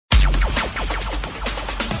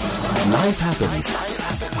Life happens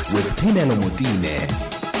with Phemelo Motene.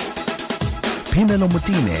 Phemelo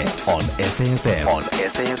Motene on SAFM.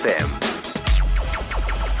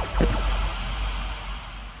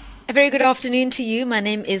 A very good afternoon to you. My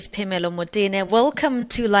name is Phemelo Motene. Welcome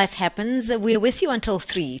to Life Happens. We're with you until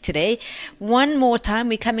 3 today. One more time,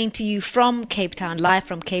 we're coming to you from Cape Town, live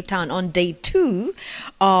from Cape Town on day 2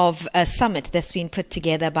 of a summit that's been put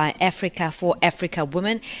together by Africa for Africa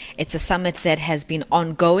Women. It's a summit that has been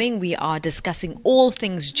ongoing. We are discussing all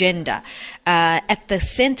things gender. At the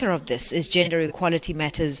center of this is gender equality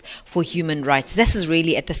matters for human rights. This is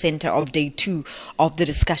really at the center of day 2 of the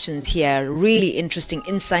discussions here. Really interesting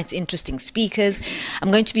insights, interesting speakers.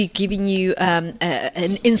 I'm going to be giving you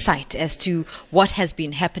an insight as to what has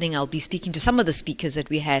been happening. I'll be speaking to some of the speakers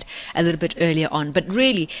that we had a little bit earlier on, but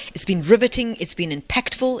really it's been riveting, it's been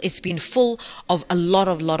impactful, it's been full of a lot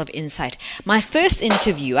of insight. My first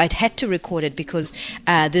interview, I'd had to record it because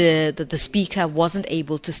the speaker wasn't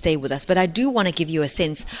able to stay with us, but I do want to give you a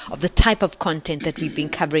sense of the type of content that we've been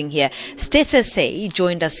covering here. Stetsase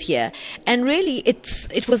joined us here, and really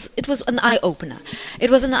it was an eye-opener.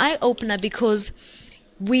 It was an eye-opener because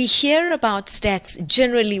we hear about stats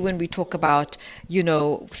generally when we talk about,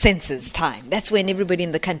 census time. That's when everybody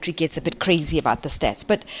in the country gets a bit crazy about the stats.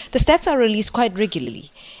 But the stats are released quite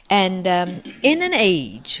regularly. And in an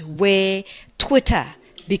age where Twitter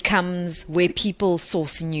becomes where people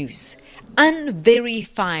source news,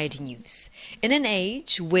 unverified news, in an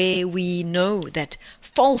age where we know that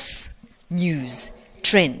false news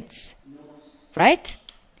trends, right?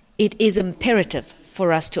 It is imperative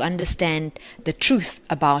for us to understand the truth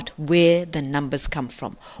about where the numbers come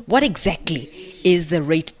from. What exactly is the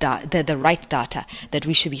right data that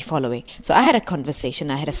we should be following? So I had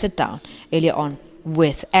a sit down earlier on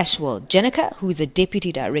with Ashwell Jenneker, who is a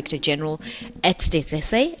Deputy Director General at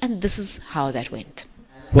Stetsase, and this is how that went.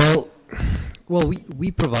 Well,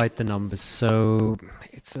 we provide the numbers, so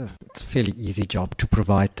it's a fairly easy job to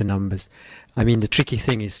provide the numbers. I mean, the tricky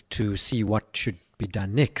thing is to see what should be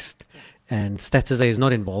done next. Yeah. And Stetsase is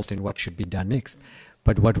not involved in what should be done next.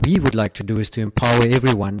 But what we would like to do is to empower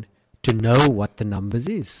everyone to know what the numbers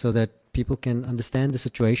is so that people can understand the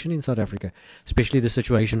situation in South Africa, especially the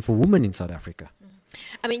situation for women in South Africa.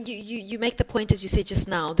 I mean, you make the point, as you said just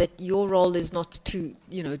now, that your role is not to,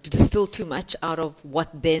 to distill too much out of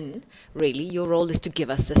what then, really. Your role is to give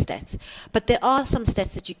us the stats. But there are some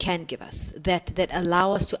stats that you can give us that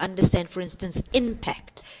allow us to understand, for instance,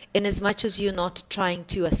 impact. In as much as you're not trying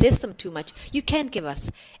to assess them too much, you can give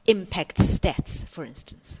us impact stats, for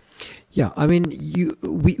instance. Yeah, I mean,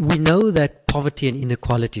 we know that poverty and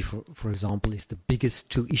inequality, for example, is the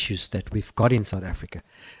biggest 2 issues that we've got in South Africa.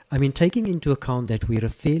 I mean, taking into account that we're a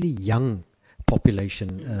fairly young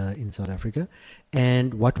population in South Africa,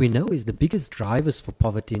 and what we know is the biggest drivers for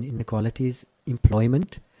poverty and inequality is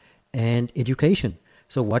employment and education.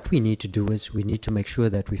 So what we need to do is we need to make sure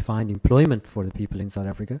that we find employment for the people in South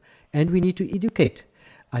Africa, and we need to educate.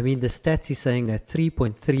 I mean, the stats is saying that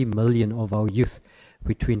 3.3 million of our youth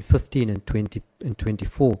between 15 and 20 and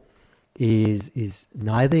 24 is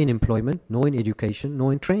neither in employment, nor in education,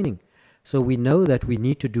 nor in training. So we know that we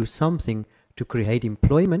need to do something to create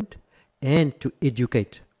employment and to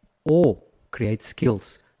educate or create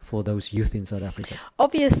skills for those youth in South Africa.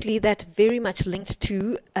 Obviously, that very much linked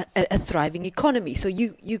to a thriving economy. So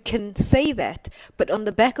you can say that, but on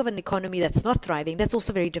the back of an economy that's not thriving, that's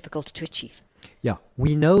also very difficult to achieve. Yeah,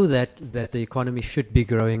 we know that the economy should be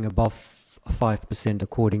growing above 5%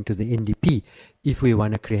 according to the NDP if we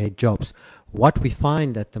want to create jobs. What we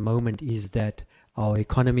find at the moment is that our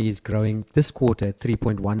economy is growing this quarter at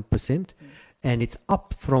 3.1%, and it's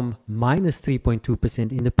up from minus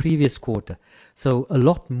 3.2% in the previous quarter. So a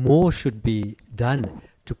lot more should be done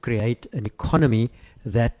to create an economy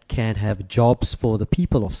that can have jobs for the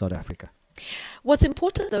people of South Africa. What's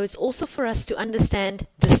important, though, is also for us to understand,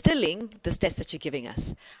 distilling the stats that you're giving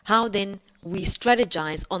us, how then we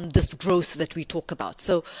strategize on this growth that we talk about.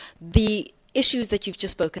 So the issues that you've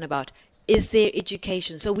just spoken about, is their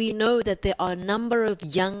education. So we know that there are a number of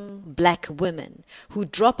young black women who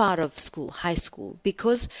drop out of school, high school,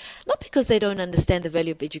 not because they don't understand the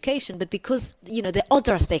value of education, but because, the odds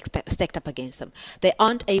are stacked up against them. They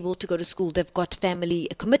aren't able to go to school. They've got family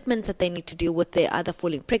commitments that they need to deal with. They're either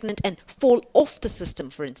falling pregnant and fall off the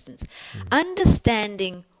system, for instance.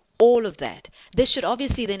 Understanding all of that, this should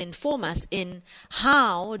obviously then inform us in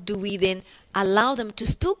how do we then allow them to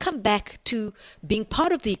still come back to being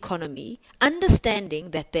part of the economy,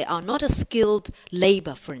 understanding that they are not a skilled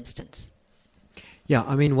labor, for instance. Yeah,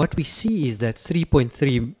 I mean, what we see is that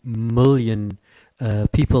 3.3 million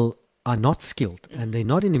people are not skilled, and they're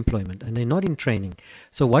not in employment, and they're not in training.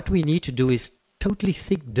 So what we need to do is totally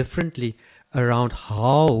think differently around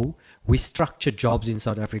how we structure jobs in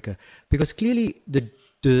South Africa, because clearly the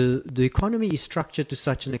economy is structured to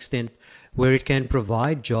such an extent where it can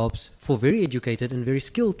provide jobs for very educated and very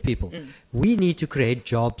skilled people. We need to create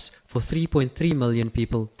jobs for 3.3 million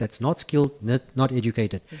people that's not skilled, not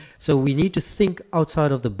educated. So we need to think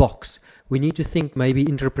outside of the box. We need to think maybe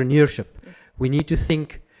entrepreneurship. We need to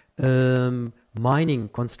think mining,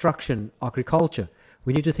 construction, agriculture.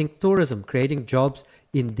 We need to think tourism, creating jobs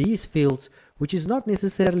in these fields, which is not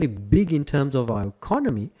necessarily big in terms of our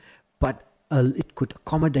economy, but it could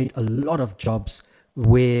accommodate a lot of jobs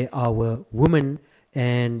where our women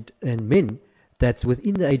and men that's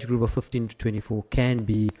within the age group of 15 to 24 can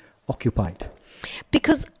be occupied.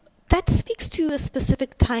 Because that speaks to a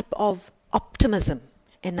specific type of optimism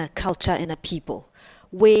in a culture, in a people,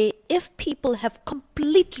 where if people have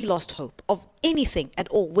completely lost hope of anything at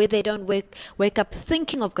all, where they don't wake up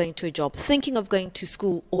thinking of going to a job, thinking of going to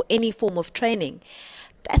school or any form of training,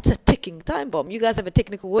 that's a ticking time bomb. You guys have a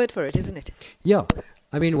technical word for it, isn't it? Yeah.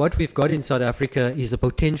 I mean, what we've got in South Africa is a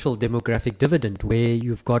potential demographic dividend where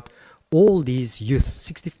you've got all these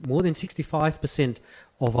youth, more than 65%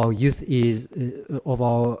 of our youth of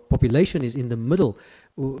our population is in the middle,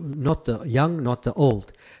 not the young, not the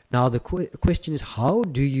old. Now, the question is, how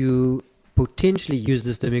do you potentially use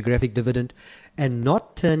this demographic dividend and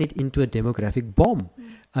not turn it into a demographic bomb?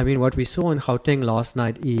 I mean, what we saw in Gauteng last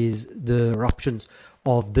night is the eruptions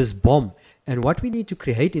of this bomb. And what we need to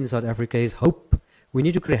create in South Africa is hope. We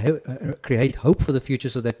need to create hope for the future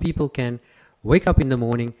so that people can wake up in the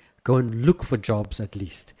morning, go and look for jobs at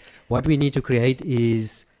least. What we need to create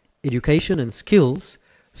is education and skills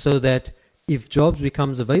so that if jobs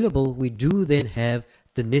becomes available, we do then have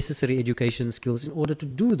the necessary education skills in order to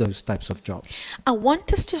do those types of jobs. I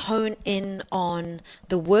want us to hone in on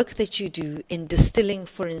the work that you do in distilling,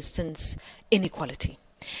 for instance, inequality.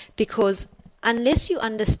 Because unless you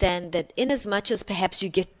understand that in as much as perhaps you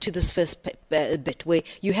get to this first bit where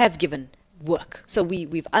you have given work. So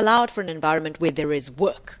we've allowed for an environment where there is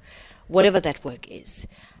work, whatever that work is.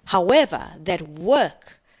 However, that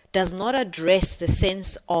work does not address the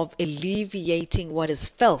sense of alleviating what is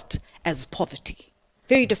felt as poverty.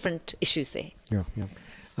 Very different issues there. Yeah.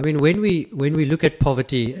 I mean, when we look at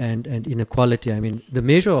poverty and inequality, I mean, the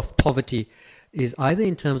measure of poverty is either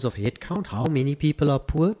in terms of head count, how many people are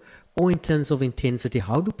poor, or in terms of intensity,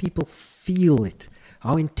 how do people feel it?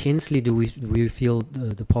 How intensely do we feel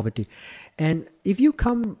the poverty? And if you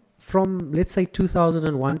come from, let's say,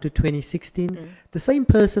 2001 to 2016, the same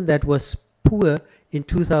person that was poor in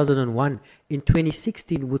 2001, in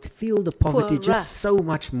 2016 would feel the poverty just so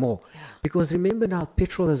much more. Yeah. Because remember now,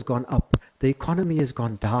 petrol has gone up, the economy has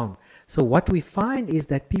gone down. So what we find is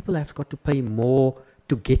that people have got to pay more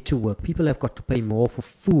to get to work. People have got to pay more for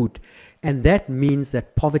food. And that means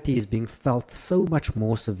that poverty is being felt so much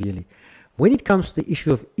more severely. When it comes to the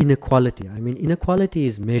issue of inequality, I mean, inequality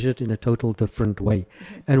is measured in a total different way.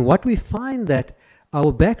 And what we find that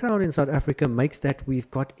our background in South Africa makes that we've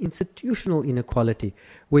got institutional inequality,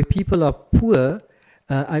 where people are poor.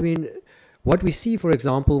 I mean, what we see, for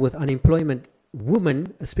example, with unemployment,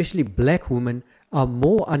 women, especially black women, are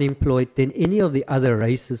more unemployed than any of the other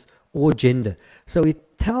races or gender. So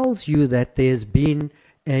it tells you that there's been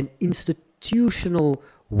an institutional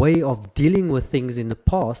way of dealing with things in the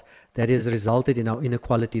past that has resulted in our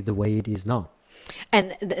inequality the way it is now.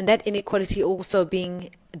 And that inequality also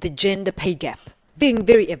being the gender pay gap, being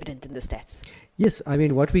very evident in the stats. Yes, I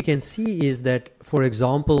mean, what we can see is that, for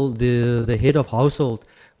example, the head of household,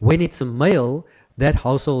 when it's a male, that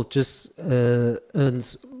household just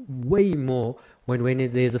earns way more when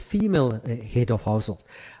there's a female head of household.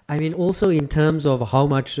 I mean, also in terms of how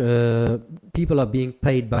much people are being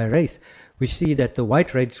paid by race, we see that the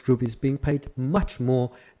white race group is being paid much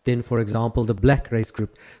more than, for example, the black race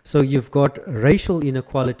group. So you've got racial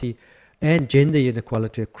inequality and gender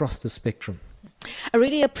inequality across the spectrum. I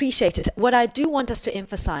really appreciate it. What I do want us to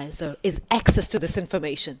emphasize, though, is access to this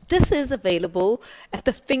information. This is available at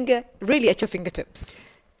your fingertips.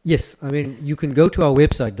 Yes, I mean, you can go to our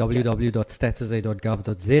website,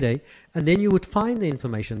 www.statssa.gov.za, and then you would find the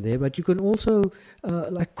information there. But you can also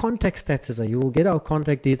contact StatsSA. You will get our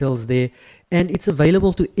contact details there, and it's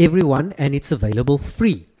available to everyone, and it's available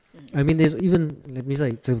free. I mean, there's even, let me say,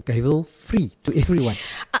 it's available free to everyone.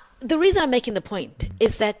 The reason I'm making the point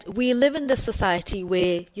is that we live in this society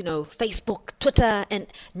where, Facebook, Twitter, and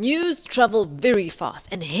news travel very fast,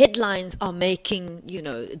 and headlines are making,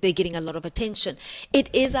 they're getting a lot of attention.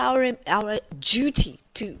 It is our duty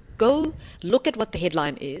to go look at what the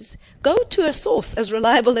headline is, go to a source as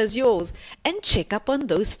reliable as yours, and check up on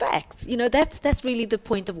those facts. That's really the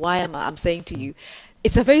point of why I'm saying to you,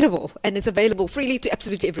 it's available, and it's available freely to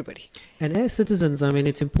absolutely everybody. And as citizens,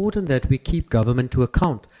 it's important that we keep government to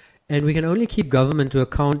account. And we can only keep government to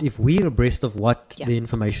account if we're abreast of what the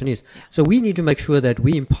information is. So we need to make sure that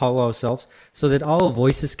we empower ourselves so that our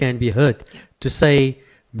voices can be heard to say,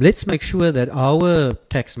 let's make sure that our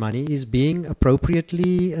tax money is being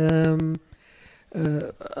appropriately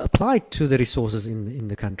applied to the resources in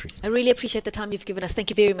the country. I really appreciate the time you've given us. Thank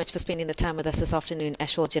you very much for spending the time with us this afternoon,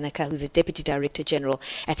 Ashwell Jenneker, who's the Deputy Director General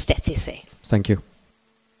at Stats SA. Thank you.